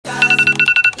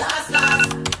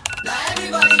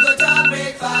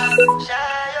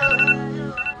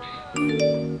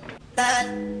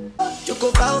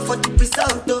for the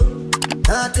result, though.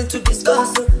 Nothing to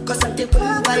discuss, cause I did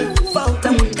by default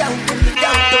and without any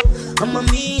doubt, though. I'm a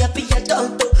me happy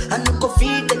adult, though. I no go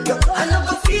feed the girl, I no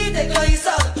go feed the girl, it's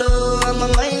out, though. I'm a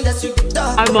mind that's you get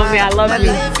done. Hi, mommy, I love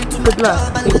you. Good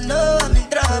luck. And I know I'm in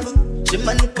trouble. She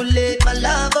manipulate my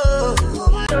love, oh.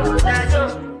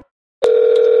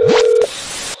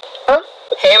 Huh?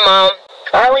 Hey, Mom.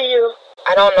 How are you?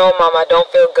 I don't know, Mom. I don't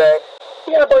feel good.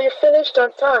 Yeah, but you finished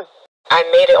on time. I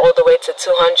made it all the way to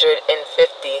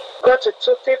 250. Got to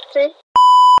 250?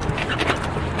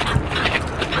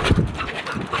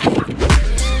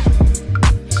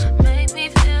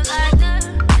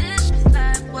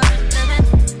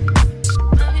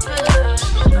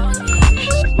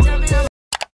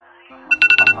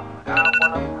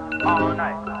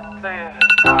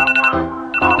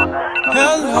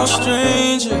 Hello,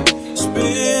 stranger. It's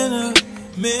been a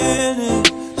minute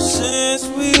since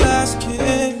we last kicked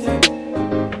it.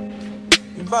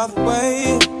 And by the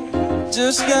way,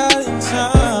 just got in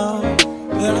town,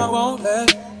 and I won't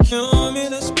let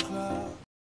cumulus cloud.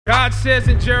 God says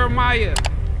in Jeremiah,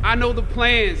 I know the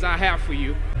plans I have for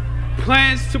you.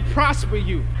 Plans to prosper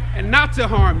you and not to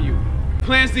harm you.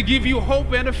 Plans to give you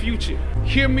hope and a future.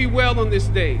 Hear me well on this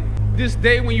day. This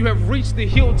day when you have reached the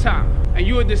hilltop and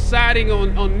you are deciding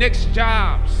on next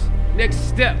jobs, next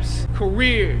steps,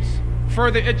 careers,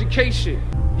 further education.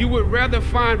 You would rather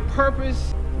find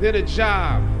purpose than a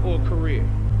job or a career.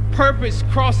 Purpose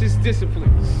crosses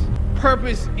disciplines.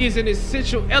 Purpose is an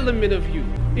essential element of you.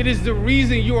 It is the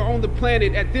reason you are on the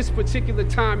planet at this particular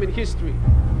time in history.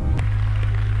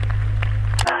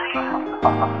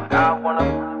 I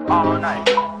wanna all night.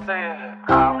 Say it.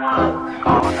 I wanna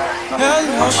all night.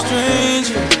 Hello,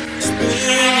 stranger. It's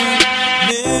been a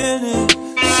minute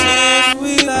since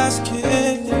we last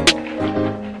kicked it.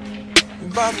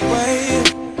 And by the way,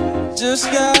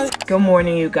 just got it. Good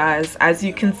morning, you guys. As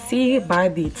you can see by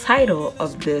the title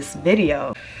of this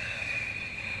video,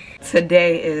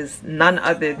 today is none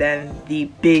other than the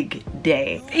big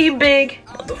day. The big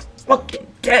motherfucking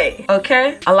day,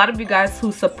 okay? A lot of you guys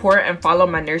who support and follow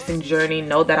my nursing journey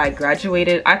know that I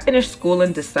graduated. I finished school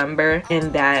in December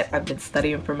and that I've been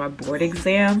studying for my board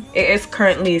exam. It is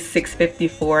currently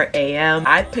 6:54 a.m.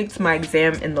 I picked my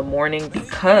exam in the morning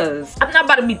because I'm not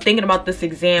about to be thinking about this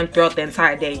exam throughout the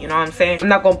entire day, you know what I'm saying? I'm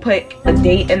not gonna pick a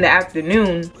date in the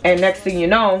afternoon and next thing you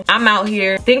know, I'm out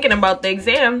here thinking about the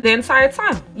exam the entire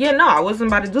time. Yeah, no, I wasn't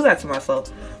about to do that to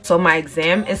myself. So my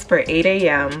exam is for 8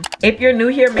 a.m. If you're new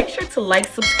here, make sure to like,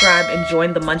 subscribe, and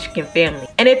join the Munchkin family.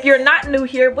 And if you're not new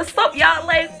here, what's up, y'all?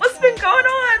 Like, what's been going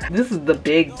on? This is the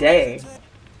big day.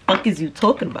 What the fuck is you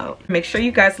talking about? Make sure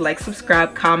you guys like,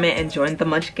 subscribe, comment, and join the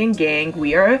Munchkin gang.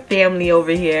 We are a family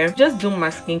over here. Just doing my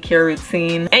skincare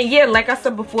routine. And yeah, like I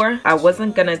said before, I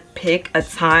wasn't gonna pick a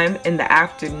time in the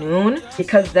afternoon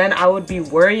because then I would be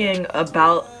worrying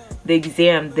about the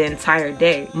exam the entire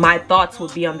day. My thoughts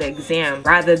would be on the exam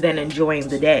rather than enjoying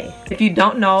the day. If you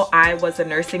don't know, I was a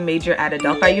nursing major at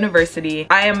Adelphi University.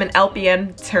 I am an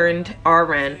LPN turned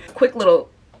RN. Quick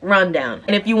little rundown.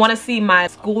 And if you want to see my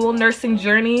school nursing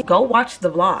journey, go watch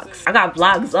the vlogs. I got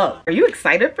vlogs up. Are you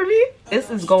excited for me? This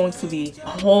is going to be a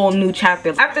whole new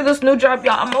chapter. After this new job,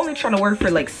 y'all, I'm only trying to work for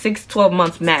like 6-12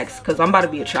 months max because I'm about to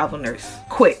be a travel nurse.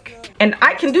 Quick. And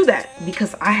I can do that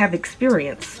because I have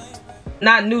experience.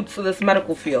 Not new to this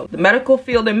medical field. The medical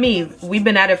field and me, we've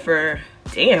been at it for,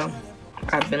 damn.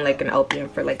 I've been like an LPN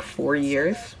for like 4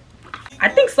 years. I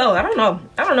think so, I don't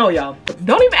know y'all.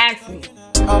 Don't even ask me.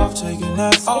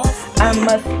 I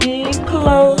must be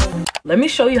close. Let me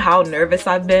show you how nervous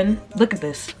I've been. Look at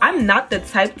this. I'm not the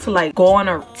type to like go on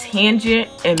a tangent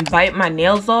and bite my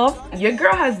nails off. Your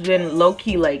girl has been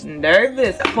low-key like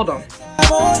nervous. Hold on.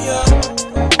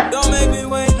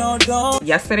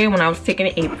 Yesterday when I was taking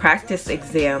a practice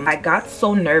exam, I got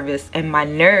so nervous and my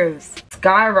nerves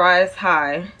sky-rise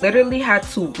high. Literally had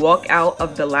to walk out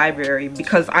of the library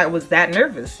because I was that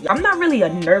nervous. I'm not really a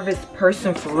nervous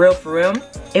person for real.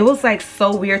 It was like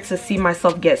so weird to see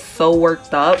myself get so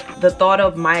worked up. The thought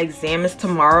of my exam is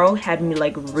tomorrow had me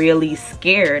like really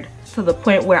scared to the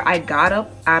point where I got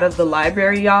up out of the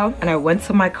library, y'all, and I went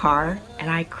to my car and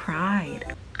I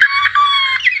cried.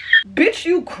 Bitch,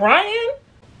 you crying?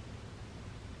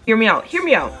 Hear me out, hear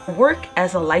me out. Work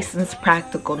as a licensed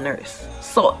practical nurse.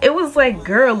 So it was like,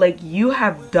 girl, like you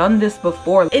have done this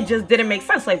before. It just didn't make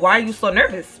sense. Like, why are you so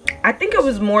nervous? I think it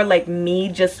was more like me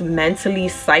just mentally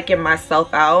psyching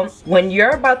myself out. When you're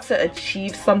about to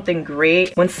achieve something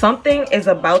great, when something is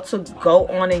about to go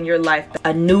on in your life,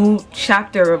 a new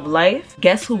chapter of life,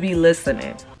 guess who'll be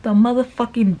listening? The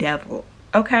motherfucking devil.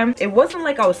 Okay? It wasn't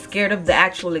like I was scared of the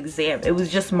actual exam. It was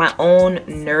just my own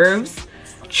nerves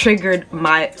triggered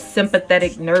my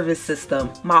sympathetic nervous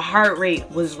system. My heart rate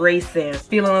was racing,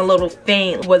 feeling a little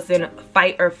faint, was in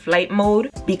fight or flight mode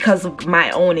because of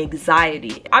my own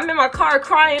anxiety. I'm in my car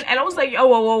crying and I was like, yo,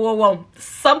 whoa.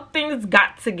 Something's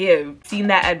got to give. Seen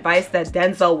that advice that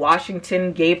Denzel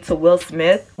Washington gave to Will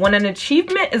Smith? When an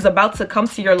achievement is about to come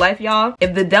to your life, y'all,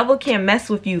 if the devil can't mess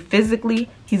with you physically,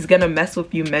 he's gonna mess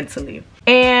with you mentally.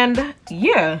 And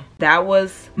yeah, that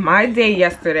was my day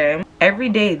yesterday. Every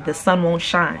day the sun won't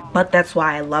shine, but that's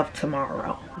why I love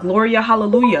tomorrow. Gloria,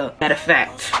 hallelujah. Matter of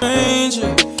fact.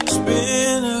 Stranger, it's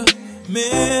been a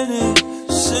minute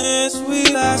since we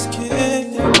last kicked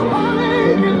it.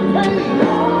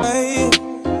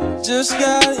 Just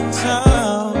got in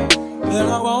town, and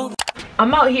I won't.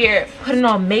 I'm out here putting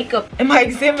on makeup and my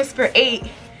exam is for 8.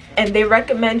 And they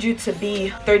recommend you to be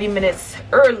 30 minutes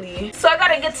early. So I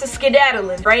gotta get to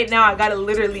skedaddling. Right now, I gotta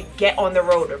literally get on the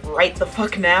road right the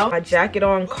fuck now. My jacket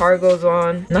on, cargo's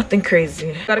on, nothing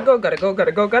crazy. Gotta go.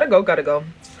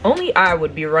 Only I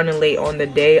would be running late on the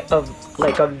day of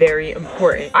like a very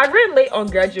important. I ran late on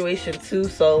graduation too,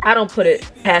 so I don't put it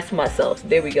past myself.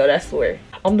 There we go, that's where.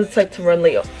 I'm the type to run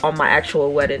late on my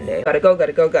actual wedding day. Gotta go.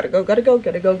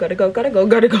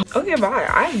 Okay, bye.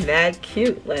 I'm mad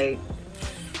cute, like.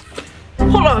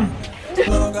 Hold on.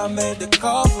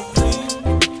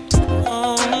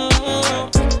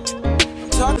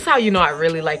 That's how you know I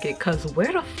really like it, cause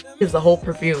where the f is the whole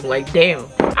perfume? Like, damn.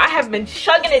 I have been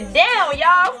chugging it down,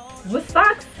 y'all. What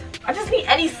socks? I just need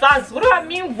any socks. What do I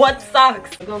mean, what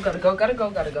socks? Gotta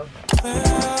go.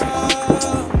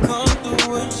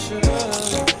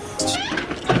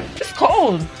 It's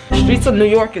cold. Streets of New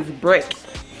York is brick.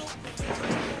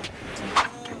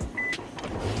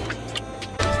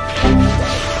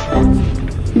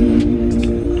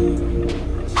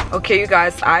 Okay, you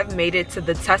guys, I've made it to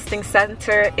the testing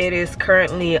center. It is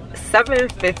currently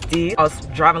 7:50. I was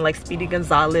driving like Speedy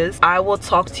Gonzalez. I will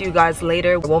talk to you guys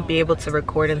later. I won't be able to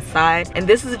record inside. And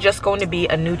this is just going to be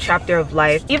a new chapter of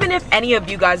life. Even if any of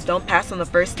you guys don't pass on the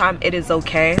first time, it is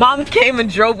okay. Mom came and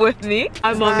drove with me.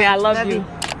 Hi, Mommy, I love you.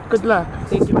 Good luck.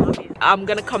 Thank you, Mommy. I'm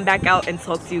gonna come back out and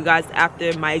talk to you guys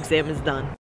after my exam is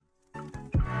done.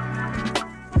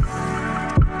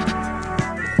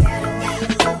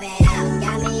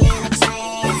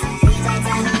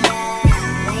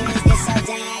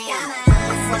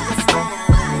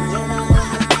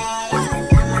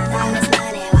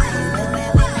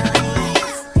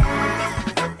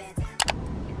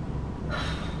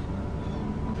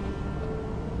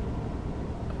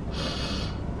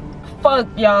 Fuck,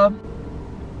 y'all.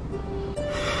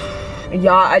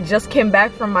 I just came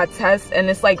back from my test and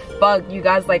it's like, fuck, you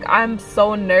guys, like, I'm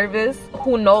so nervous.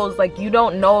 Who knows, like, you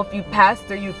don't know if you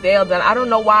passed or you failed, and I don't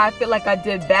know why I feel like I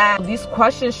did bad. These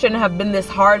questions shouldn't have been this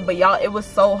hard, but y'all, it was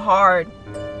so hard.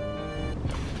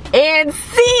 And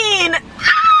scene!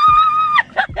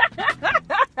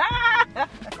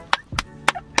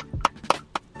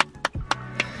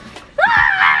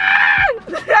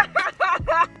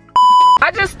 I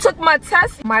just took my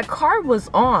test. My car was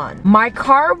on. My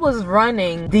car was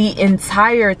running the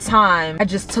entire time I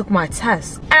just took my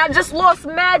test. And I just lost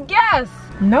mad gas.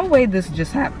 No way this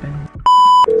just happened.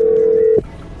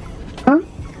 Huh?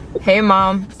 Hey,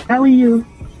 Mom. How are you?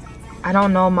 I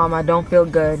don't know, Mom. I don't feel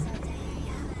good.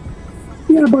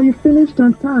 Yeah, but you finished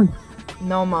on time.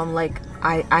 No, Mom. Like,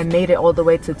 I made it all the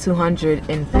way to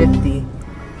 250.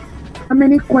 How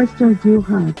many questions do you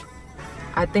have?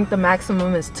 I think the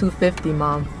maximum is 250,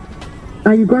 Mom.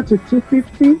 And you got to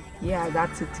 250? Yeah, I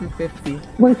got to 250.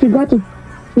 Well, if you got to,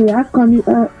 how come you,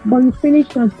 but you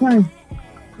finished on time.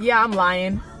 Yeah, I'm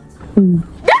lying. Mm.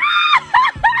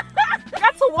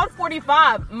 Got to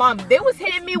 145. Mom, they was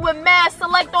hitting me with mass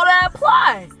select all that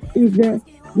apply. Is that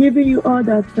giving you all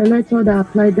that select all that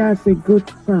apply? That's a good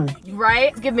sign.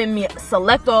 Right? It's giving me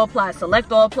select all apply,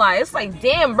 select all apply. It's like,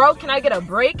 damn, bro, can I get a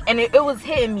break? And it was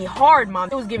hitting me hard, Mom.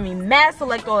 It was giving me mass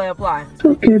select all apply.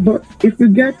 Okay, but if you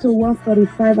get to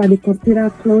 145 and the computer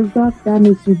closed up, that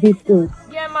means you did good.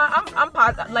 Yeah, Mom, I'm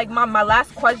positive. Like, Mom, my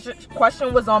last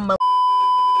question was on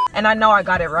and I know I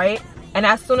got it right. And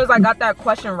as soon as I got that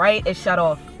question right, it shut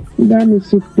off. That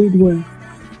means you did well.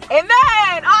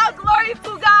 Amen! All glory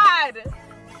to God!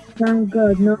 Thank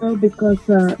God, no, because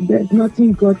there's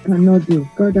nothing God cannot do.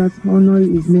 God has honored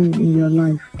His name in your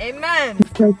life. Amen.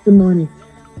 Testimony.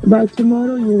 By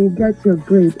tomorrow, you will get your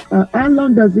grade. How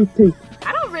long does it take?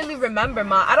 I don't really remember,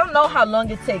 Mom. I don't know how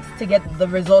long it takes to get the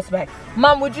results back.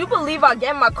 Mom, would you believe I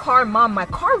get my car? Mom, my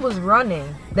car was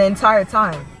running the entire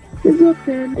time. It's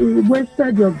okay. You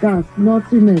wasted your gas.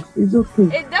 Nothing else. It's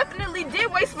okay. It definitely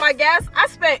did waste my my gas. I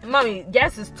spent, mommy,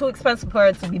 gas is too expensive for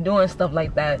her to be doing stuff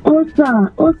like that.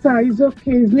 Osa, it's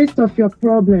okay. It's list of your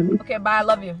problem. Okay, bye. I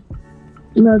love you.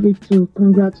 Love you too.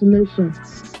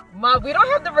 Congratulations. Mom, we don't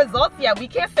have the results yet. We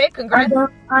can't say congrats.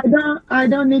 I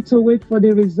don't need to wait for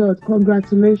the result.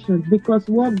 Congratulations, because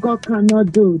what God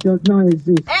cannot do does not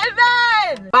exist.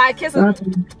 Amen. Bye, kisses.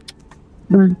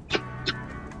 Bye.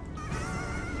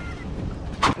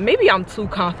 Maybe I'm too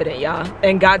confident, y'all.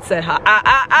 And God said,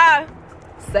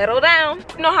 settle down.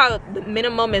 You know how the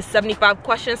minimum is 75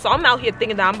 questions? So I'm out here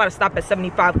thinking that I'm about to stop at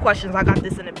 75 questions. I got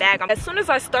this in the bag. As soon as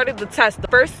I started the test, the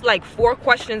first like 4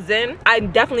 questions in, I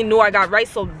definitely knew I got right.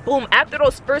 So boom, after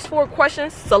those first 4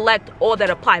 questions, select all that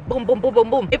apply. Boom, boom, boom, boom,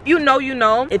 boom. If you know, you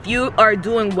know. If you are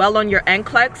doing well on your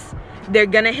NCLEX, they're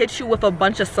gonna hit you with a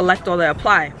bunch of select all that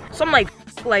apply. So I'm like,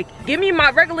 give me my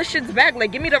regular shits back.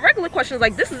 Like, give me the regular questions.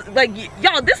 Like, this is like,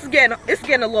 y'all, this is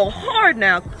getting a little hard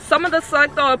now. Some of the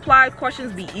select all apply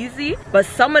questions be easy, but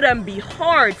some of them be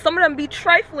hard. Some of them be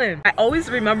trifling. I always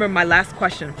remember my last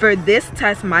question for this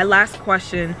test. My last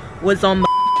question was on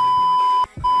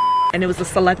and it was a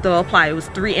select all apply. It was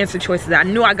 3 answer choices. I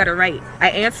knew I got it right. I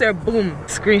answered, boom,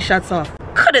 screenshots off.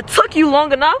 Could it took you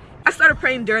long enough? I started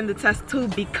praying during the test too,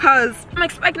 because I'm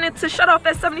expecting it to shut off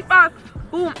at 75.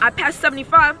 Boom, I passed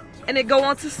 75 and it go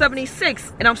on to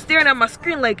 76. And I'm staring at my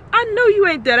screen like, I know you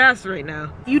ain't dead ass right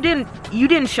now. You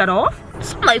didn't shut off?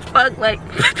 So I'm like, fuck, like,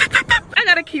 I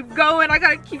gotta keep going. I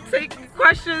gotta keep taking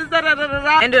questions,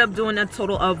 Ended up doing a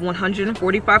total of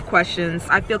 145 questions.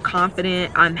 I feel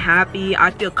confident, I'm happy. I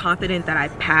feel confident that I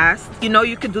passed. You know,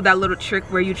 you could do that little trick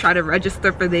where you try to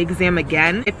register for the exam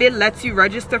again. If it lets you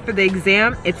register for the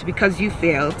exam, it's because you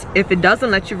failed. If it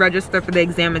doesn't let you register for the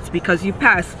exam, it's because you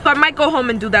passed. So I might go home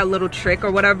and do that little trick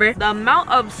or whatever. The amount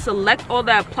of select all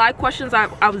the apply questions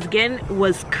I was getting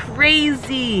was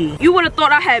crazy. You would have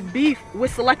thought I had beef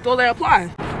with select all that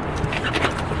apply.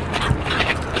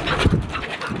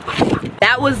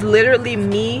 That was literally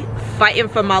me fighting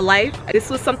for my life. This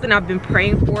was something I've been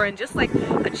praying for, and just like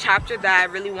a chapter that I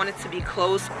really wanted to be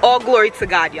closed. All glory to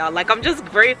God, y'all. Like, I'm just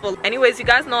grateful. Anyways, you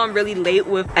guys know I'm really late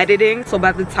with editing, so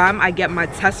by the time I get my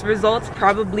test results,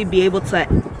 probably be able to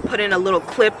put in a little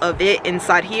clip of it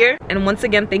inside here. And once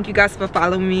again, thank you guys for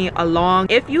following me along.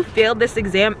 If you failed this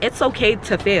exam, it's okay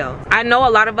to fail. I know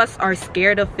a lot of us are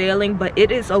scared of failing, but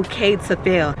it is okay to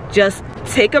fail. Just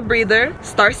take a breather,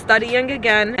 start studying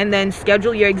again, and then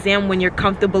schedule your exam when you're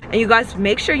comfortable. And you guys,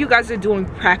 make sure you guys are doing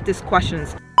practice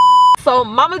questions. So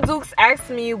Mama Dukes asked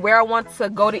me where I want to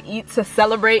go to eat to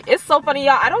celebrate. It's so funny,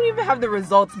 y'all. I don't even have the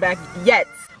results back yet.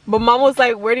 But Mom was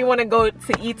like, where do you want to go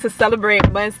to eat to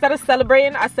celebrate? But instead of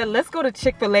celebrating, I said, let's go to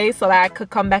Chick-fil-A so that I could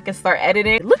come back and start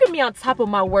editing. Look at me on top of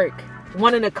my work,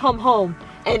 wanting to come home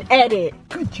and edit.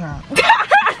 Good job.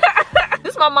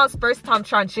 This is my mom's first time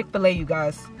trying Chick-fil-A, you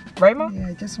guys. Right, Mom? Yeah,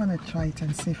 I just want to try it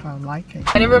and see if I like it.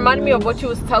 And it reminded me of what you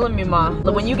was telling me, Mom.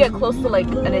 When you get close to like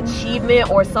an achievement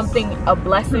or something, a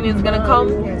blessing is gonna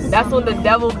come. Yes. That's when the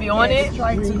devil be on it.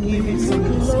 Try to give you some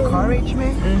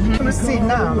discouragement. You see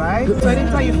now, right? So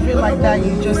anytime you feel like that,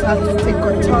 you just have to take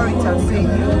authority and say,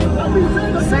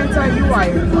 you, Santa, you are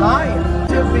a liar.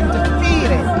 You've been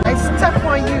defeated. I step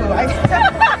on you. I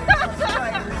step on you. You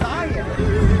are a liar.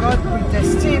 God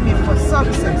predestined me for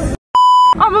success.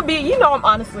 I'm gonna be, you know, I'm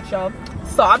honest with y'all.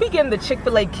 So I be getting the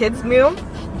Chick-fil-A kids meal.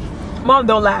 Mom,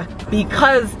 don't laugh.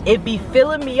 Because it be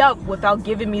filling me up without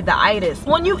giving me the itis.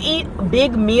 When you eat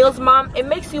big meals, Mom, it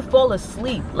makes you fall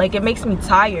asleep. Like, it makes me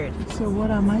tired. So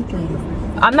what am I getting?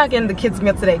 I'm not getting the kids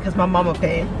meal today because my mama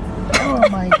paid. Oh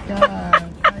my God.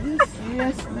 Are you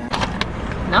serious now?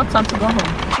 Now time to go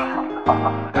home.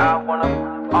 I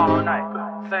wanna all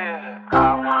night. Say it.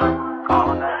 I wanna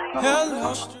all night.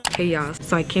 Hey y'all,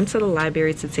 so I came to the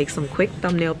library to take some quick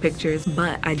thumbnail pictures,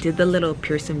 but I did the little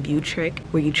Pearson VUE trick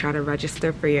where you try to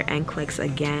register for your NCLEX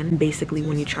again. Basically,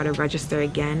 when you try to register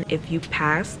again, if you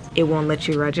passed, it won't let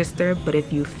you register, but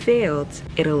if you failed,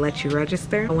 it'll let you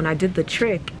register. When I did the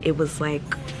trick, it was like,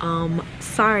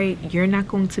 sorry, you're not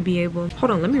going to be able,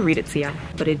 hold on, let me read it to you.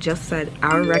 But it just said,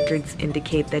 our records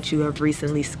indicate that you have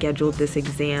recently scheduled this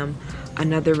exam.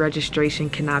 Another registration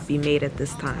cannot be made at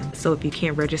this time. So if you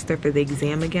can't register for the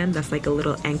exam again, that's like a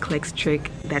little NCLEX trick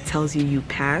that tells you you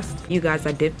passed. You guys,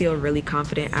 I did feel really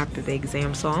confident after the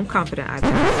exam, so I'm confident I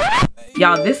passed.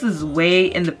 Y'all, this is way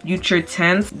in the future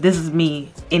tense. This is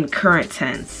me in current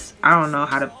tense. I don't know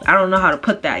how to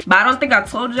put that. But I don't think I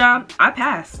told y'all I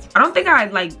passed. I don't think I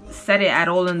like said it at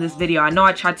all in this video. I know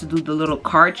I tried to do the little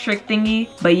card trick thingy,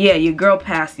 but yeah, your girl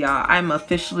passed, y'all. I'm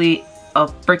officially a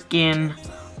freaking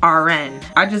NCLEX-RN.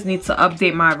 I just need to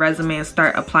update my resume and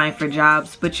start applying for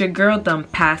jobs, but your girl done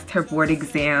passed her board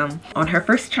exam on her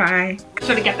first try.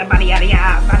 Should've got the body out of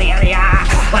ya,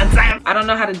 one time. I don't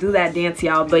know how to do that dance,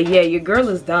 y'all, but yeah, your girl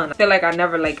is done. I feel like I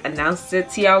never like announced it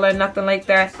to y'all or nothing like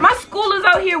that. My school is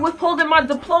out here withholding my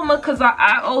diploma because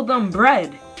I owe them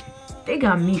bread. They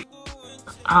got me.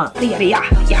 And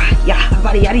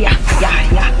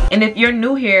if you're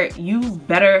new here, you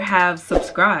better have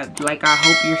subscribed. Like, I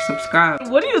hope you're subscribed.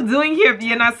 What are you doing here if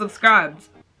you're not subscribed?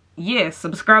 Yeah,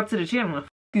 subscribe to the channel. What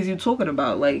the f is you talking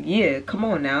about? Like, yeah, come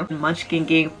on now. Munchkin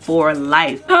gang for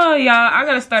life. Oh, y'all, I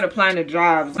gotta start applying to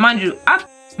jobs. Mind you, I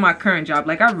my current job.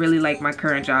 Like, I really like my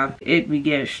current job. It be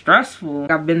getting stressful.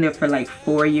 I've been there for like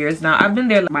 4 years now. I've been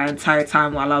there my entire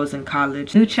time while I was in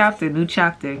college. New chapter, new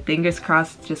chapter. Fingers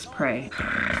crossed, just pray.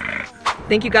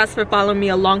 Thank you guys for following me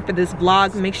along for this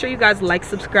vlog. Make sure you guys like,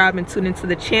 subscribe, and tune into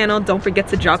the channel. Don't forget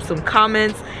to drop some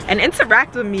comments and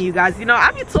interact with me, you guys. You know,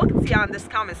 I be talking to y'all in this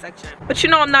comment section. But you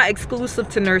know, I'm not exclusive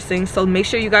to nursing, so make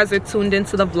sure you guys are tuned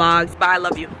into the vlogs. Bye, I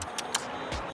love you.